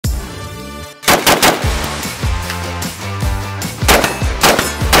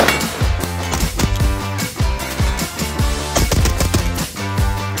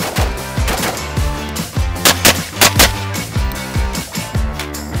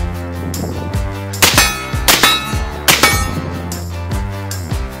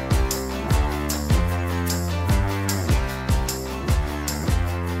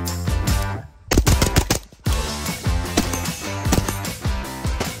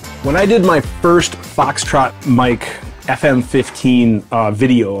When I did my first Foxtrot Mike FM15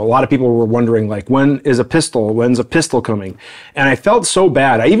 video, a lot of people were wondering, like, when's a pistol coming? And I felt so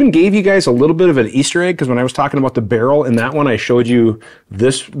bad. I even gave you guys a little bit of an Easter egg, because when I was talking about the barrel in that one, I showed you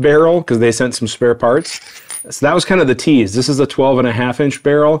this barrel because they sent some spare parts. So that was kind of the tease. This is a 12.5-inch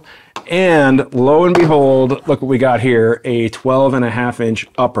barrel, and lo and behold, look what we got here, a 12.5-inch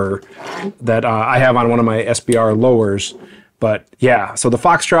upper that I have on one of my SBR lowers. But yeah, so the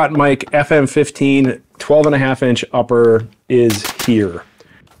Foxtrot Mike FM15 12.5-inch upper is here.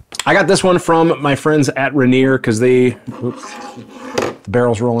 I got this one from my friends at Rainier because the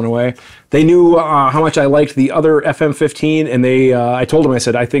barrel's rolling away. They knew how much I liked the other FM15, and I told them, I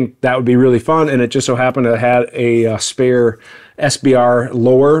said, I think that would be really fun, and it just so happened I had a spare SBR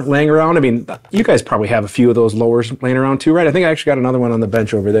lower laying around. I mean, you guys probably have a few of those lowers laying around too, right? I think I actually got another one on the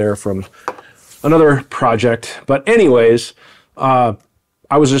bench over there from another project. But anyways, I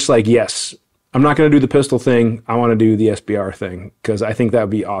was just like, yes, I'm not going to do the pistol thing. I want to do the SBR thing because I think that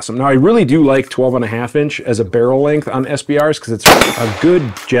would be awesome. Now, I really do like 12.5-inch as a barrel length on SBRs because it's a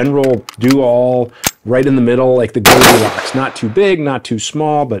good general do-all right in the middle, like the Goldilocks. Not too big, not too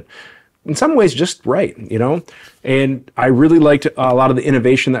small, but in some ways just right, you know? And I really liked a lot of the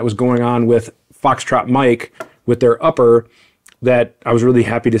innovation that was going on with Foxtrot Mike with their upper, that I was really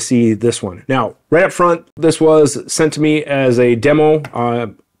happy to see this one. Now, right up front, this was sent to me as a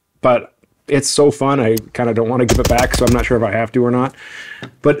demo, but it's so fun, I kind of don't want to give it back, so I'm not sure if I have to or not.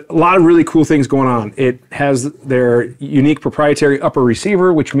 But a lot of really cool things going on. It has their unique proprietary upper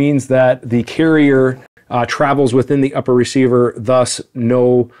receiver, which means that the carrier travels within the upper receiver, thus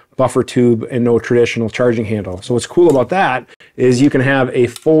no buffer tube and no traditional charging handle. So what's cool about that is you can have a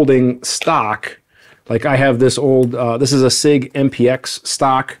folding stock. Like I have this old, this is a SIG MPX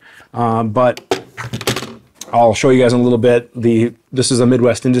stock, but I'll show you guys in a little bit. This is a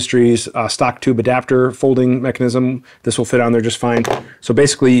Midwest Industries stock tube adapter folding mechanism. This will fit on there just fine. So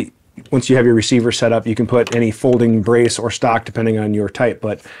basically, once you have your receiver set up, you can put any folding brace or stock depending on your type,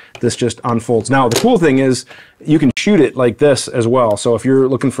 but this just unfolds. Now, the cool thing is you can shoot it like this as well. So if you're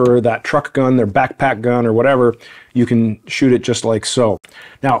looking for that truck gun, their backpack gun or whatever, you can shoot it just like so.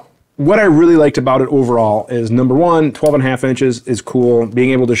 Now, what I really liked about it overall is, number one, 12.5 inches is cool.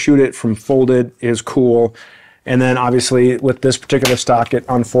 Being able to shoot it from folded is cool. And then obviously with this particular stock, it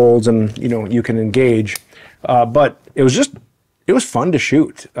unfolds and you can engage. But it was fun to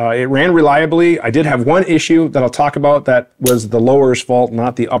shoot. It ran reliably. I did have one issue that I'll talk about that was the lower's fault,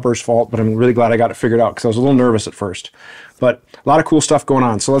 not the upper's fault, but I'm really glad I got it figured out because I was a little nervous at first. But a lot of cool stuff going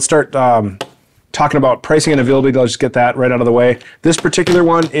on. So let's start talking about pricing and availability. I'll just get that right out of the way. This particular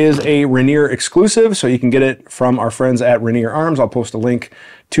one is a Rainier exclusive, so you can get it from our friends at Rainier Arms. I'll post a link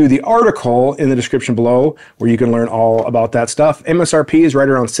to the article in the description below where you can learn all about that stuff. MSRP is right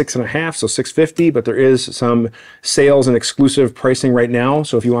around $6.5, so $6.50, but there is some sales and exclusive pricing right now.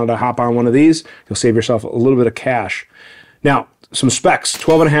 So if you wanted to hop on one of these, you'll save yourself a little bit of cash. Now, some specs: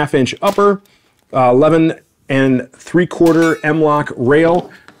 12.5-inch upper, 11 3/4 M-LOK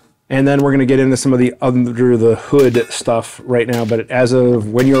rail. And then we're going to get into some of the under the hood stuff right now. But as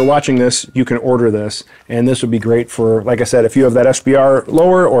of when you're watching this, you can order this. And this would be great for, like I said, if you have that SBR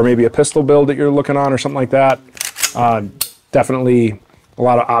lower or maybe a pistol build that you're looking on or something like that. Definitely a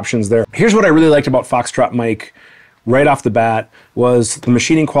lot of options there. Here's what I really liked about Foxtrot Mike right off the bat was the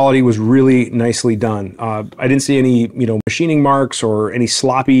machining quality was really nicely done. I didn't see any, machining marks or any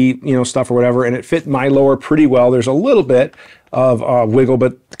sloppy, stuff or whatever, and it fit my lower pretty well. There's a little bit of wiggle,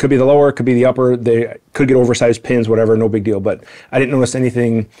 but it could be the lower, it could be the upper. They could get oversized pins, whatever, no big deal. But I didn't notice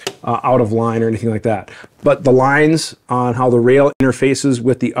anything out of line or anything like that. But the lines on how the rail interfaces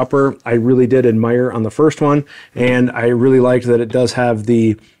with the upper, I really did admire on the first one, and I really liked that it does have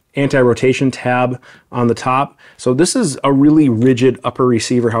the anti-rotation tab on the top. So this is a really rigid upper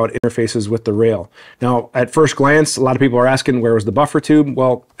receiver, how it interfaces with the rail. Now, at first glance, a lot of people are asking, where was the buffer tube?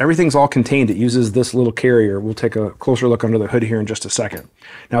 Well, everything's all contained. It uses this little carrier. We'll take a closer look under the hood here in just a second.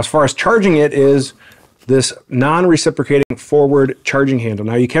 Now, as far as charging it is this non-reciprocating forward charging handle.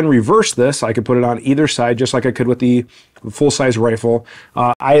 Now, you can reverse this. I could put it on either side, just like I could with the full-size rifle.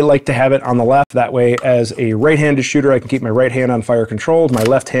 I like to have it on the left. That way, as a right-handed shooter, I can keep my right hand on fire controlled. My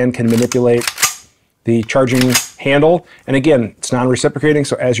left hand can manipulate the charging handle. And again, it's non-reciprocating,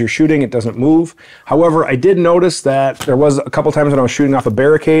 so as you're shooting, it doesn't move. However, I did notice that there was a couple times when I was shooting off a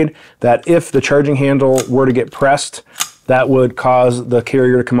barricade that if the charging handle were to get pressed, that would cause the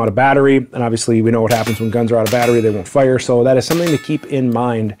carrier to come out of battery. And obviously, we know what happens when guns are out of battery, they won't fire. So that is something to keep in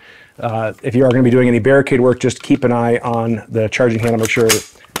mind. If you are going to be doing any barricade work, just keep an eye on the charging handle, make sure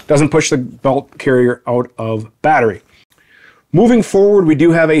it doesn't push the belt carrier out of battery. Moving forward, we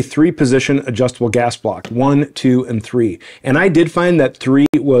do have a 3-position adjustable gas block, 1, 2, and 3. And I did find that 3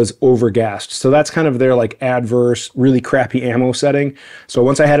 was overgassed. So that's kind of their like adverse, really crappy ammo setting. So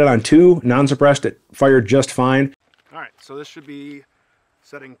once I had it on 2, non-suppressed, it fired just fine. All right, so this should be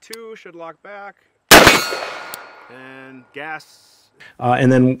setting 2, should lock back. And gas. And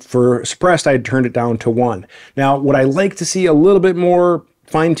then for suppressed, I turned it down to 1. Now, would I like to see a little bit more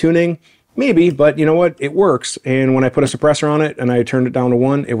fine tuning? Maybe, but you know what? It works. And when I put a suppressor on it and I turned it down to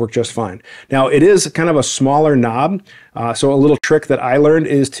 1, it worked just fine. Now, it is kind of a smaller knob. So a little trick that I learned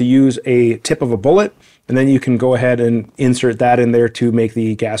is to use a tip of a bullet, and then you can go ahead and insert that in there to make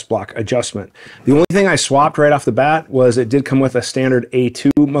the gas block adjustment. The only thing I swapped right off the bat was it did come with a standard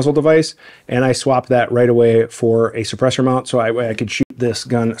A2 muzzle device, and I swapped that right away for a suppressor mount so I could shoot this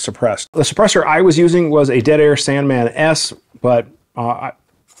gun suppressed. The suppressor I was using was a Dead Air Sandman S, but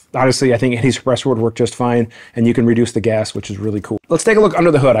honestly, I think any suppressor would work just fine, and you can reduce the gas, which is really cool. Let's take a look under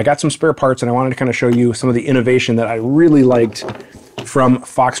the hood. I got some spare parts, and I wanted to kind of show you some of the innovation that I really liked from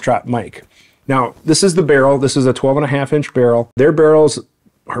Foxtrot Mike. Now, this is the barrel. This is a 12.5-inch barrel. Their barrels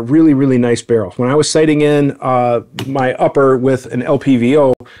are really, really nice barrels. When I was sighting in my upper with an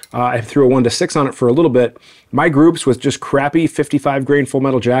LPVO, I threw a 1-6 on it for a little bit. My groups with just crappy 55 grain full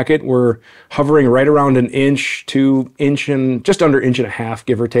metal jacket were hovering right around an inch to inch and just under 1.5 inches,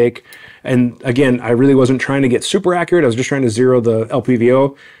 give or take. And again, I really wasn't trying to get super accurate. I was just trying to zero the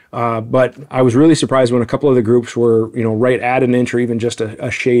LPVO. But I was really surprised when a couple of the groups were, you know, right at an inch or even just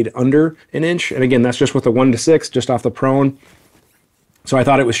a shade under an inch. And again, that's just with a 1-6, just off the prone. So I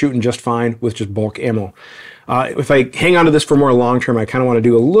thought it was shooting just fine with just bulk ammo. If I hang on to this for more long term, I kind of want to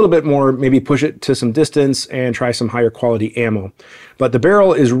do a little bit more, maybe push it to some distance and try some higher quality ammo. But the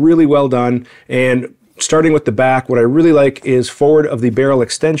barrel is really well done, and starting with the back, what I really like is forward of the barrel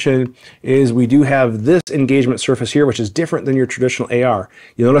extension is we do have this engagement surface here, which is different than your traditional AR.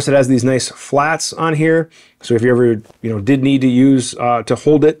 You notice it has these nice flats on here. So if you ever, did need to use to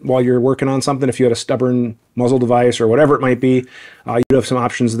hold it while you're working on something, if you had a stubborn muzzle device or whatever it might be, you have some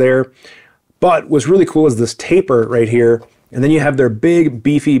options there. But what's really cool is this taper right here. And then you have their big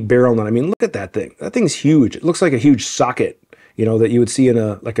beefy barrel nut. I mean, look at that thing. That thing's huge. It looks like a huge socket, that you would see in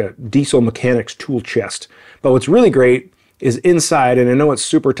a diesel mechanic's tool chest. But what's really great is inside, and I know it's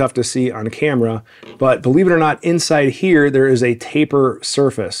super tough to see on camera, but believe it or not, inside here, there is a taper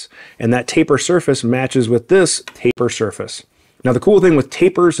surface. And that taper surface matches with this taper surface. Now, the cool thing with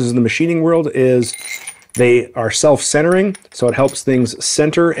tapers is in the machining world is they are self-centering, so it helps things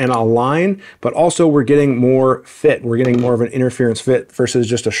center and align, but also we're getting more fit. We're getting more of an interference fit versus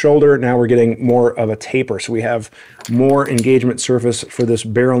just a shoulder. Now we're getting more of a taper. So we have more engagement surface for this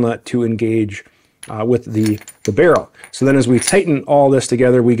barrel nut to engage with the barrel. So then as we tighten all this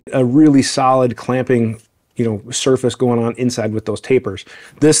together, we get a really solid clamping surface going on inside with those tapers.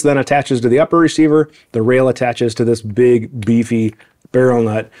 This then attaches to the upper receiver. The rail attaches to this big, beefy barrel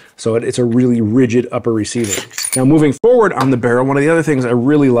nut, so it's a really rigid upper receiver. Now moving forward on the barrel, one of the other things I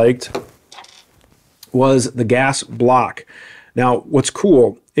really liked was the gas block. Now what's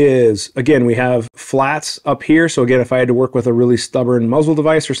cool is, again, we have flats up here, so again, if I had to work with a really stubborn muzzle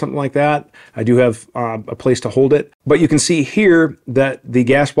device or something like that, I do have a place to hold it. But you can see here that the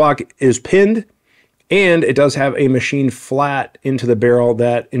gas block is pinned, and it does have a machine flat into the barrel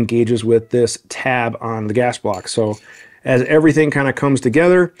that engages with this tab on the gas block. So as everything kind of comes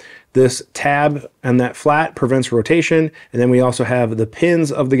together, this tab and that flat prevents rotation. And then we also have the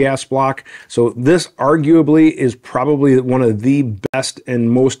pins of the gas block. So this arguably is probably one of the best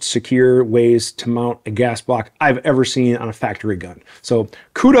and most secure ways to mount a gas block I've ever seen on a factory gun. So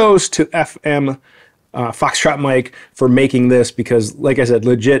kudos to FM Foxtrot Mike for making this, because like I said,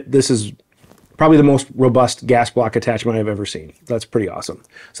 legit, this is probably the most robust gas block attachment I've ever seen. That's pretty awesome.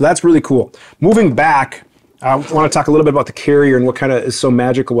 So that's really cool. Moving back, I want to talk a little bit about the carrier, and what kind of is so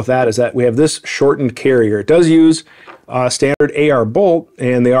magical with that is that we have this shortened carrier. It does use standard AR bolt,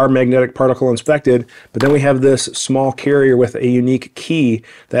 and they are magnetic particle inspected, but then we have this small carrier with a unique key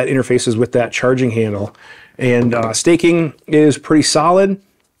that interfaces with that charging handle. And staking is pretty solid.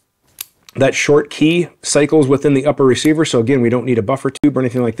 That short key cycles within the upper receiver, so again, we don't need a buffer tube or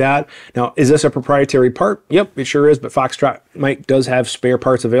anything like that. Now, is this a proprietary part? Yep, it sure is, but Foxtrot Mike does have spare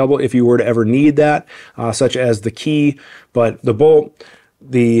parts available if you were to ever need that, such as the key, but the bolt,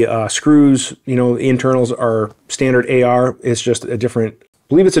 the screws, the internals are standard AR. It's just a different, I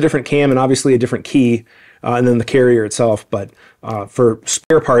believe it's a different cam and obviously a different key, and then the carrier itself. But for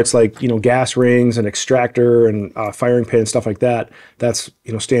spare parts like gas rings and extractor and firing pin and stuff like that, that's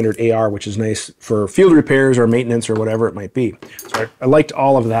standard AR, which is nice for field repairs or maintenance or whatever it might be. So I liked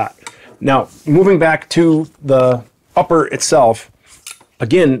all of that. Now moving back to the upper itself,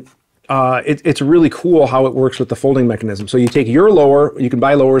 again, it's really cool how it works with the folding mechanism. So you take your lower, you can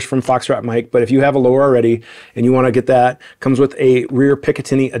buy lowers from Foxtrot Mike, but if you have a lower already and you want to get that, comes with a rear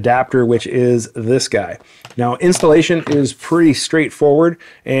Picatinny adapter, which is this guy. Now, installation is pretty straightforward.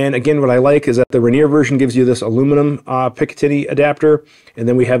 And again, what I like is that the Rainier version gives you this aluminum Picatinny adapter. And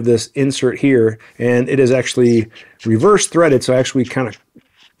then we have this insert here, and it is actually reverse threaded. So actually kind of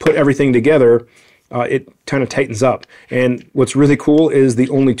put everything together. It kind of tightens up. And what's really cool is the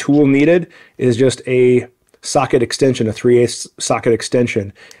only tool needed is just a socket extension, a 3/8 socket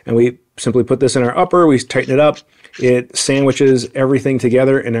extension. And we simply put this in our upper, we tighten it up, it sandwiches everything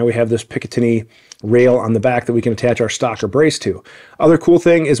together, and now we have this Picatinny rail on the back that we can attach our stock or brace to. Other cool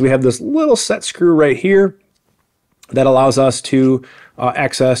thing is we have this little set screw right here that allows us to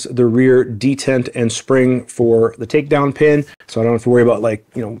access the rear detent and spring for the takedown pin. So I don't have to worry about, like,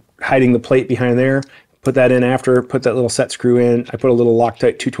 you know, hiding the plate behind there. Put that in after, put that little set screw in. I put a little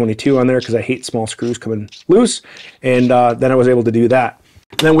Loctite 222 on there because I hate small screws coming loose. And then I was able to do that.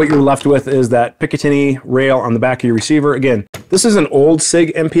 And then what you're left with is that Picatinny rail on the back of your receiver. Again, this is an old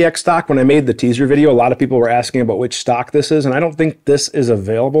SIG MPX stock. When I made the teaser video, a lot of people were asking about which stock this is, and I don't think this is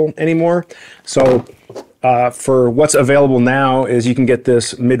available anymore. So for what's available now is you can get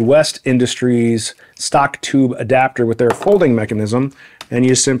this Midwest Industries stock tube adapter with their folding mechanism, and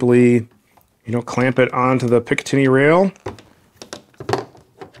you simply, you know, clamp it onto the Picatinny rail,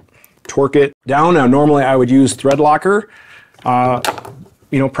 torque it down. Now, normally I would use thread locker,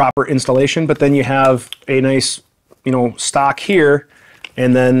 you know, proper installation, but then you have a nice, you know, stock here,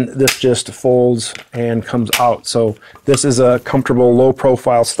 and then this just folds and comes out. So this is a comfortable low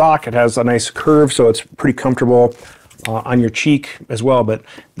profile stock. It has a nice curve, so it's pretty comfortable on your cheek as well. But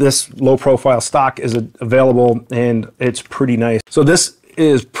this low profile stock is available, and it's pretty nice. So this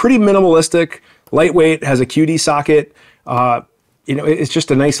is pretty minimalistic, lightweight, has a QD socket. You know, it's just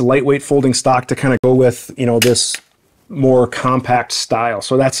a nice lightweight folding stock to kind of go with, you know, this more compact style.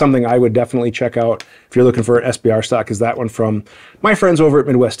 So that's something I would definitely check out if you're looking for an SBR stock, is that one from my friends over at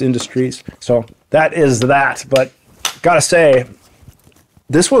Midwest Industries. So that is that. But gotta say,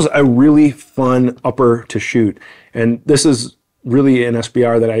 this was a really fun upper to shoot. And this is really an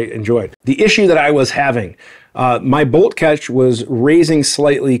SBR that I enjoyed. The issue that I was having, my bolt catch was raising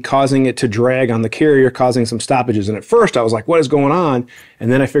slightly, causing it to drag on the carrier, causing some stoppages. And at first I was like, what is going on?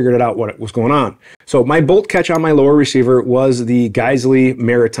 And then I figured it out what was going on. So my bolt catch on my lower receiver was the Geissele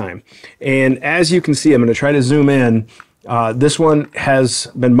Maritime. And as you can see, I'm going to try to zoom in. This one has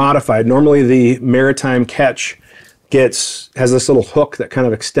been modified. Normally the Maritime catch has this little hook that kind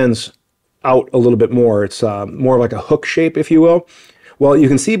of extends out a little bit more. It's more like a hook shape, if you will. Well, you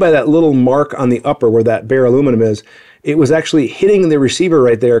can see by that little mark on the upper where that bare aluminum is, it was actually hitting the receiver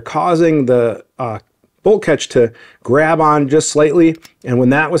right there, causing the bolt catch to grab on just slightly. And when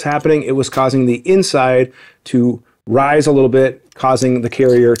that was happening, it was causing the inside to rise a little bit, causing the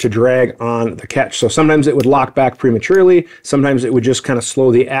carrier to drag on the catch. So sometimes it would lock back prematurely. Sometimes it would just kind of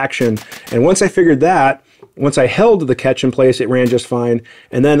slow the action. And once I figured that, once I held the catch in place, it ran just fine.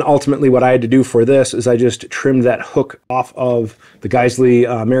 And then ultimately what I had to do for this is I just trimmed that hook off of the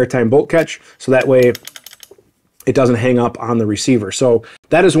Geissele Maritime bolt catch, so that way it doesn't hang up on the receiver. So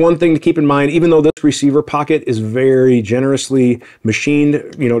that is one thing to keep in mind. Even though this receiver pocket is very generously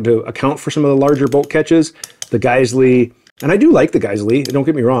machined, you know, to account for some of the larger bolt catches, the Geissele, and I do like the Geissele, don't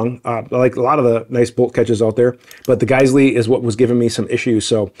get me wrong. I like a lot of the nice bolt catches out there, but the Geissele is what was giving me some issues.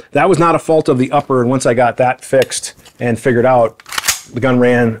 So that was not a fault of the upper, and once I got that fixed and figured out, the gun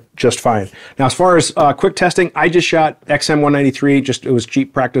ran just fine. Now, as far as quick testing, I just shot XM193, it was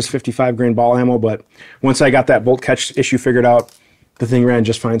cheap practice, 55 grain ball ammo, but once I got that bolt catch issue figured out, the thing ran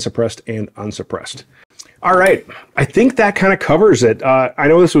just fine, suppressed and unsuppressed. All right, I think that kind of covers it. I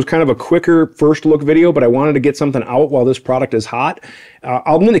know this was kind of a quicker first look video, but I wanted to get something out while this product is hot.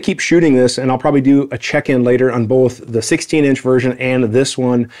 I'm going to keep shooting this, and I'll probably do a check-in later on both the 16-inch version and this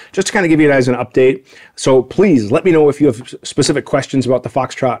one, just to kind of give you guys an update. So please let me know if you have specific questions about the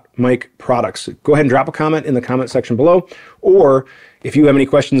Foxtrot Mike products. Go ahead and drop a comment in the comment section below, or if you have any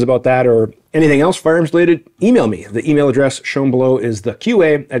questions about that or anything else firearms related, email me. The email address shown below is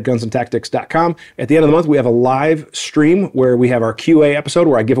theqa@gunsandtactics.com. At the end of the month, we have a live stream where we have our QA episode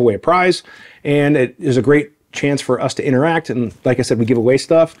where I give away a prize, and it is a great chance for us to interact. And like I said, we give away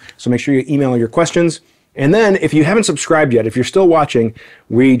stuff, so make sure you email your questions. And then if you haven't subscribed yet, if you're still watching,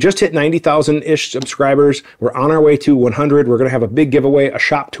 we just hit 90,000-ish subscribers. We're on our way to 100. We're going to have a big giveaway, a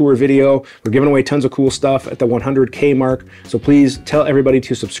shop tour video. We're giving away tons of cool stuff at the 100K mark. So please tell everybody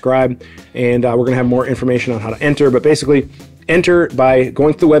to subscribe, and we're going to have more information on how to enter. But basically, Enter by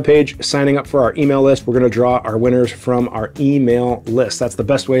going to the webpage, signing up for our email list. We're going to draw our winners from our email list. That's the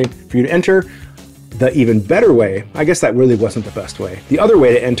best way for you to enter. The even better way, I guess that really wasn't the best way. The other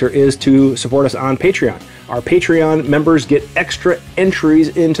way to enter is to support us on Patreon. Our Patreon members get extra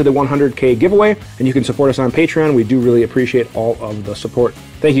entries into the 100K giveaway, and you can support us on Patreon. We do really appreciate all of the support.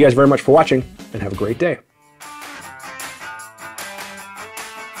 Thank you guys very much for watching, and have a great day.